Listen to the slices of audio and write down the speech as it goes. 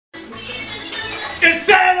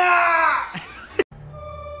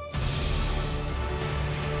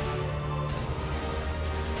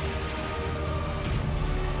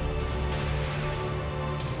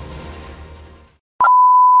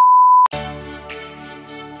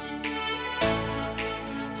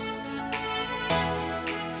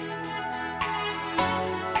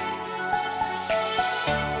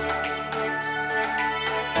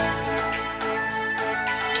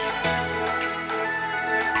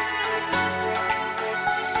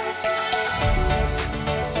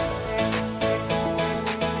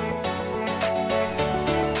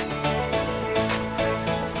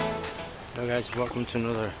guys, welcome to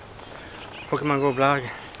another Pokemon Go vlog.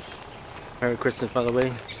 Merry Christmas, by the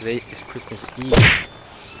way. Today is Christmas Eve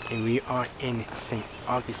and we are in St.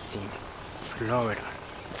 Augustine, Florida.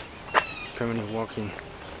 Currently walking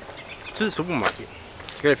to the supermarket.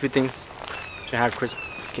 Got a few things to have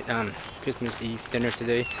Christmas Eve dinner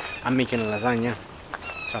today. I'm making a lasagna,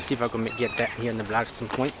 so I'll see if I can get that here in the vlog at some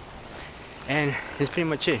point. And that's pretty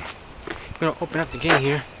much it. I'm gonna open up the game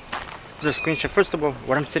here. The screenshot. First of all,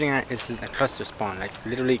 what I'm sitting at is a cluster spawn, like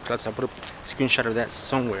literally cluster. I'll put a screenshot of that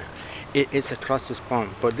somewhere. It is a cluster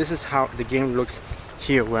spawn, but this is how the game looks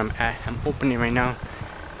here where I'm at. I'm opening right now.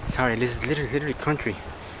 Sorry, this is literally country.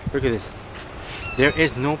 Look at this. There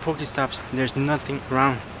is no Pokestops. There's nothing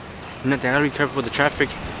around. Nothing. I gotta be careful with the traffic.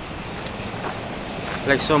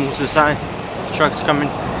 Like so, move to the side. Trucks coming.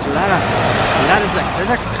 It's a lot of there's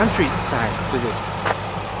like countryside to this.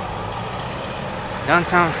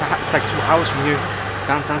 Downtown, it's like 2 hours from here.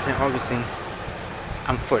 Downtown St. Augustine.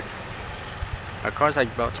 I'm foot. My car's like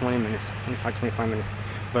about 20 minutes, 25 minutes,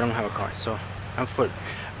 but I don't have a car, so I'm foot.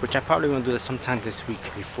 Which I probably gonna do that sometime this week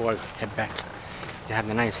before I head back. They have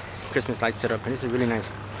the nice Christmas lights set up, and this is really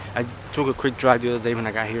nice. I took a quick drive the other day when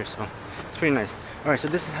I got here, so it's pretty nice. Alright, so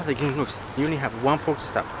this is how the game looks. You only have one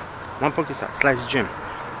Pokestop / gym.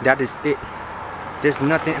 That is it. There's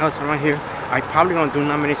nothing else around here. I probably gonna do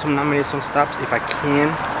some stops if I can.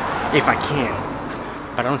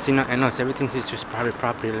 But I don't see nothing else. Everything's just private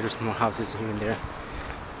property. There's more houses here and there.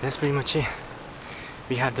 That's pretty much it.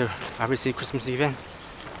 We have the obviously Christmas event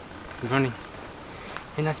running,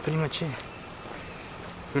 and that's pretty much it.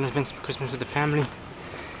 We're gonna spend Christmas with the family,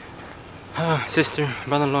 sister,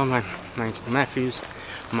 brother-in-law, my nephews,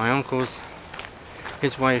 my uncles,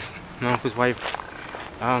 his wife, my uncle's wife.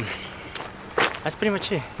 That's pretty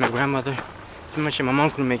much it. My grandmother. Pretty much it. My mom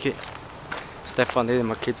couldn't make it. Stefan did,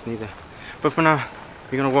 my kids neither. But for now,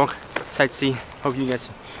 we're gonna walk, sightsee. Hope you guys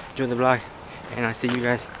enjoy the vlog, and I'll see you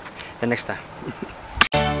guys the next time.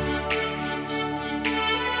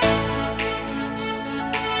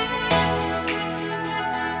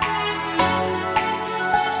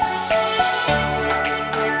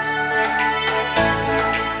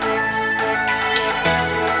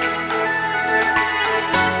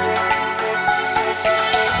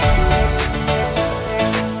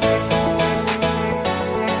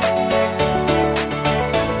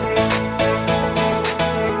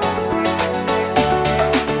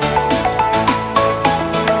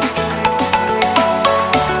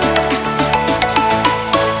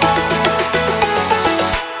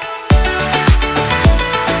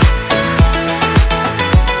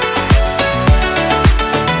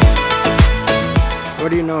 What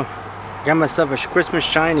do you know? Got myself a Christmas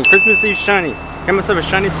Eve shiny. Got myself a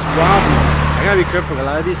shiny Swablu. I gotta be careful. A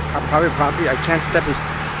lot of these are private property. I can't step in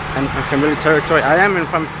familiar territory. I am in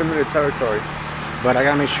familiar territory, but I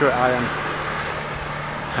gotta make sure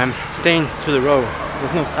I'm staying to the road.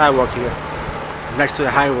 There's no sidewalk here. Next to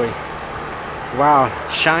the highway. Wow,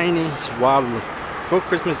 shiny Swablu for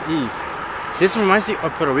Christmas Eve. This reminds me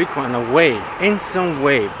of Puerto Rico in a way, in some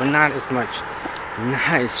way, but not as much.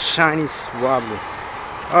 Nice shiny Swablu.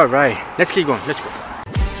 Alright, let's keep going. Let's go.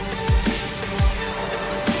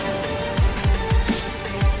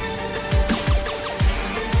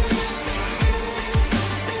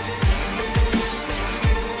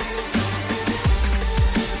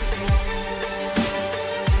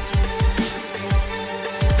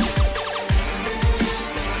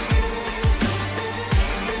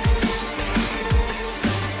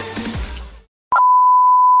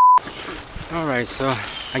 Alright, so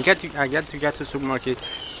I get to the supermarket.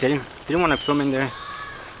 Didn't want to film in there,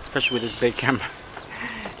 especially with this big camera.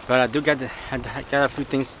 But I do got a few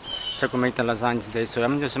things so I can make the lasagna today. So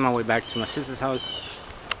I'm just on my way back to my sister's house,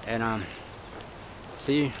 and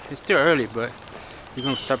see, it's still early, but we're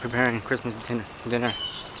gonna start preparing Christmas dinner,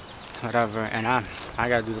 whatever. And I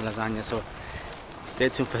gotta do the lasagna, so stay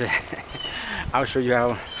tuned for that. I'll show you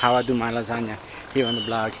how I do my lasagna here on the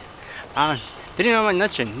blog. Didn't know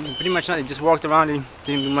nothing. Pretty much nothing. Just walked around and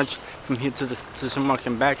didn't do much from here to the supermarket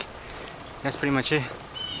and back. That's pretty much it.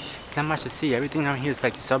 Not much to see. Everything out here is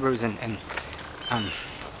like suburbs and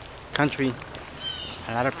country.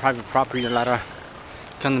 A lot of private property, a lot of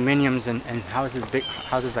condominiums and houses, big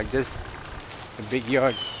houses like this, the big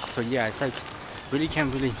yards. So yeah, it's like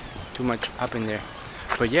can't really do much up in there.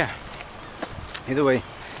 But yeah, either way,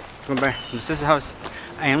 going back to my sister's house.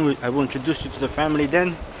 I will introduce you to the family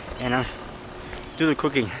then, and do the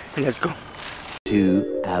cooking. Let's go.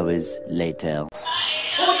 2 hours later.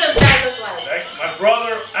 Who does that look like? That's my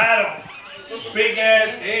brother Adam. Big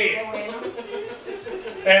ass head.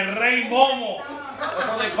 El Rey Momo. That's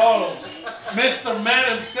what they call him. Mr.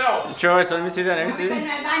 Man himself. Show us, let me see that, let me see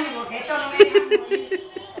that.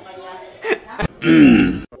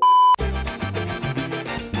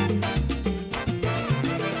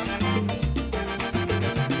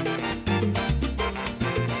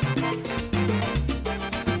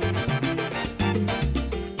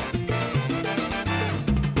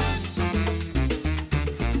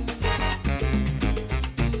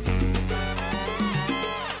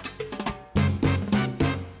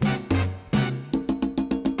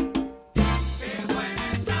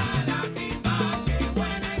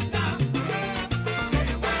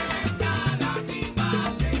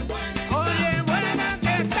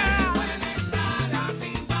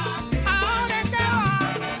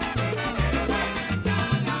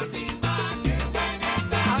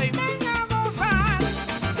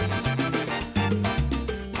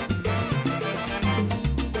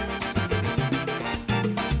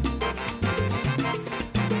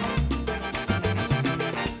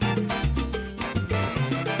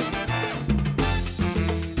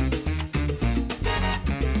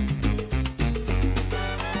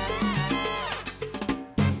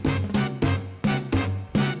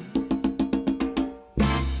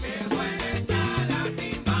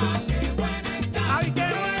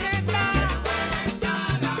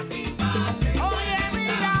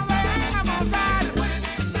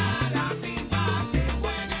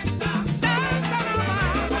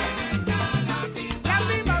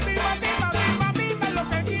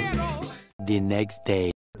 The next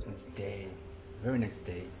day. Very next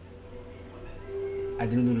day. I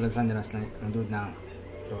didn't do lasagna last night. I'm doing it now.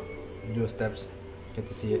 So do the steps. Get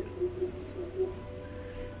to see it.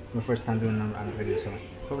 My first time doing it on a video, so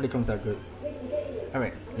hopefully it comes out good.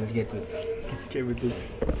 Alright, let's get to it. Let's get with this.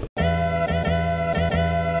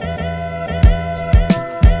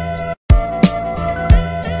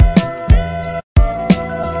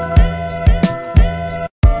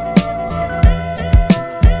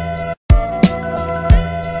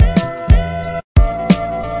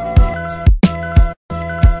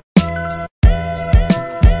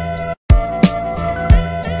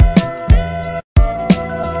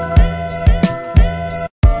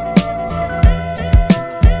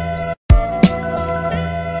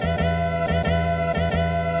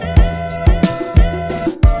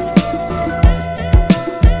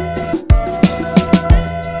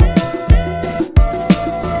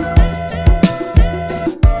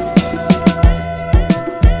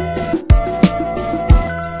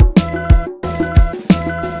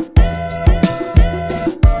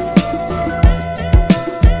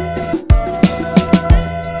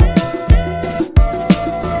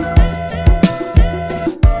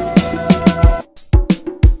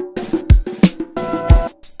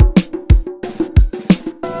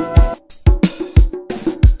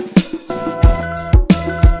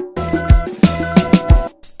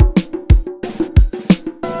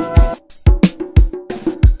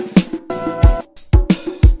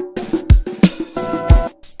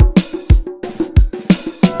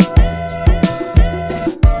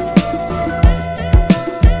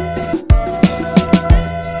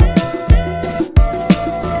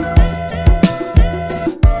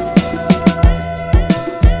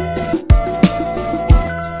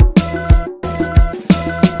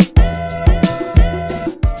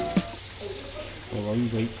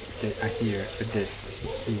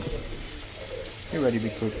 You're ready to be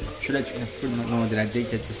cooked. Should I know that I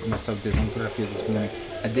did get this myself this? I'm gonna put it up here this morning.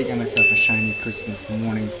 I did get myself a shiny Christmas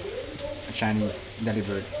morning, a shiny Daddy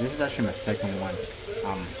Bird. This is actually my second one.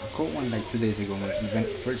 I caught one like 2 days ago when the event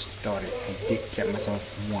first started. I did get myself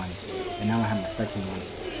one, and now I have my second one.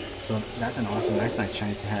 So that's an awesome, nice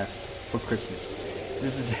shiny to have for Christmas.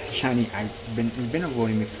 This is a shiny we've been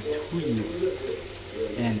avoiding it for 2 years,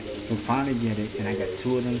 and we finally get it, and I got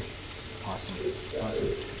 2 of them. Awesome.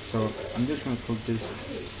 So I'm just gonna cook this.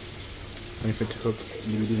 Wait for it to cook.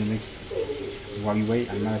 Maybe do the next. While you wait,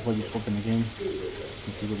 I might as well just open the game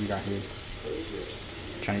and see what we got here.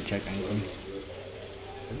 Trying to check anything.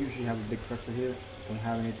 I usually have a big cluster here. Don't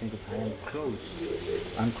have anything because I am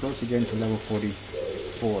close. I'm close to getting to level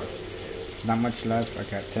 44. Not much left. I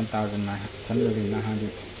got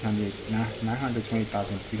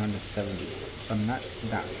 920,370. So I'm not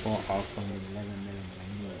that far off from the 11 million I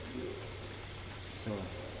need. So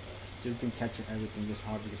just been catching everything just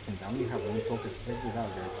hard because since I only have one focus. Check this out,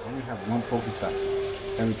 guys. I only have one focus up.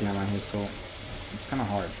 Everything around here, so it's kind of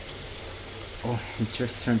hard. Oh, it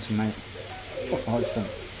just turned tonight. Oh, awesome.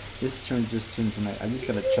 Just turned tonight. I just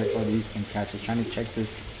gotta check all these and catch it. Trying to check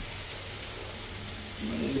this.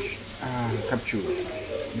 Capture.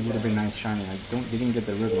 It would have been nice shiny. Didn't get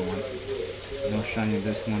the river one. No shiny in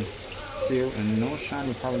this one. Seal and no shiny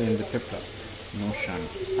probably in the Piplup. no shiny.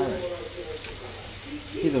 Alright.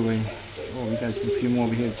 Either way, oh, we got a few more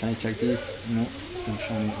over here. Trying to check this. No, no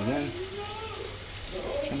shiny again.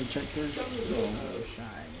 Trying to check this. No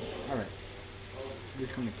shiny. Alright.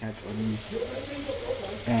 Just gonna catch all these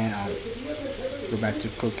and go back to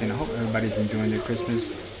cooking. I hope everybody's enjoying their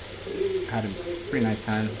Christmas. Had a pretty nice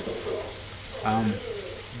time.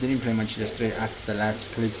 Didn't play much yesterday after the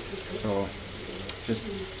last clip, so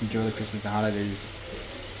just enjoy the Christmas, the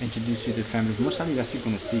holidays, introduce you to the families. Most of you guys are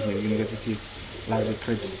gonna see here. You're gonna get to see a lot of the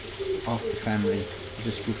clips of the family,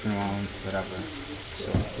 just goofing around, whatever. So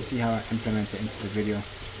you see how I implement it into the video.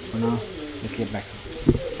 For now, let's get back to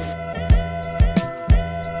it.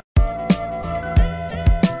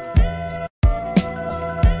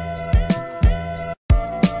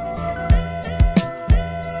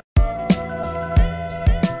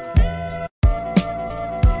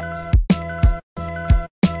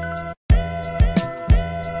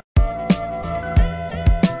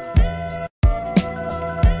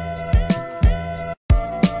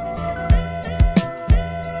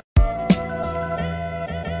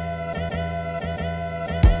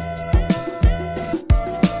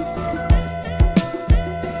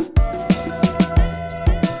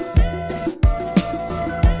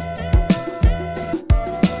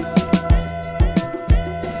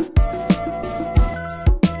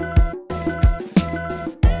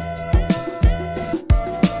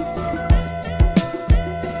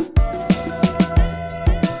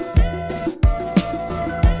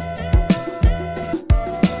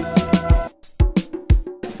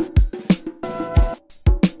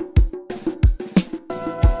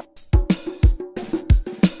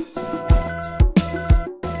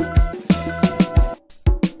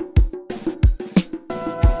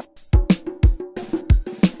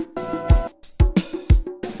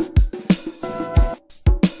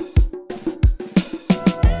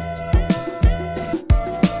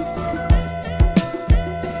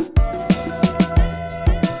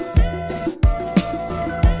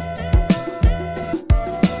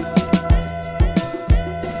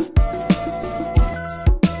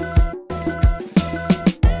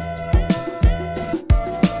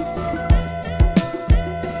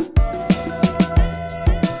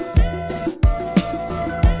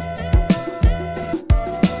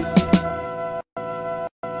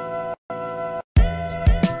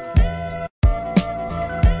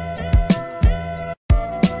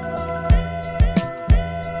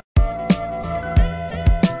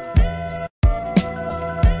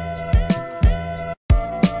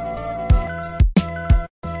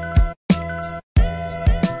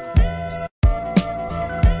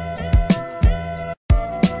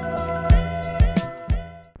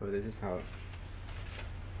 This is how it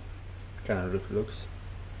kind of looks,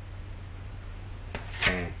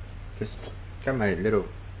 and just got my little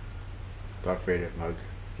Darth Vader mug.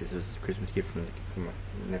 This was a Christmas gift from my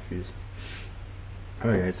nephews.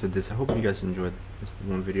 Alright guys, so I hope you guys enjoyed this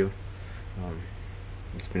one video.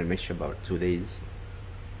 It's been a mixture about 2 days.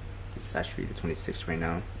 It's actually the 26th right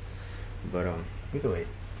now, but either way,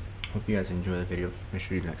 hope you guys enjoy the video. Make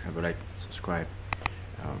sure you have a like, subscribe.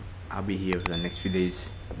 I'll be here for the next few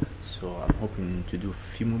days, so I'm hoping to do a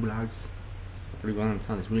few more vlogs. Pretty going on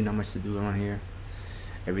town. There's really not much to do around here.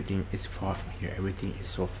 Everything is far from here. Everything is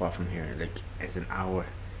so far from here. Like, it's an hour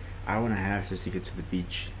and a half just to get to the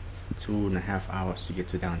beach, 2.5 hours to get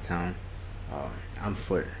to downtown. I'm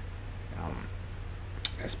foot.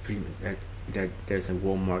 That's pretty. There's a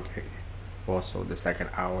Walmart also. That's like an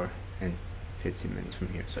hour and 15 minutes from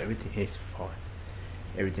here. So everything is far.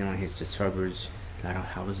 Everything on here is just suburbs. A lot of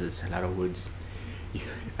houses, a lot of woods.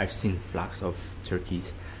 I've seen flocks of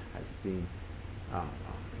turkeys. I've seen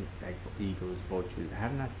like eagles, vultures. I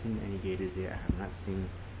have not seen any gators yet. I have not seen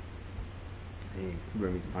any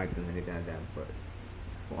Burmese pythons, anything like that. But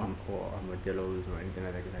or armadillos or anything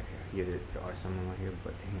like that. Cause I hear that there are some around here.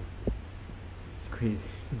 But damn, this is crazy.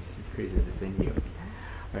 This is crazy. It's the same New York.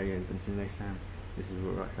 Alright guys, until next time. This is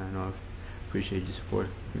WillRock signing off. Appreciate your support.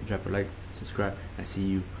 Drop a like, subscribe, and see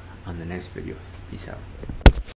you on the next video. Peace out.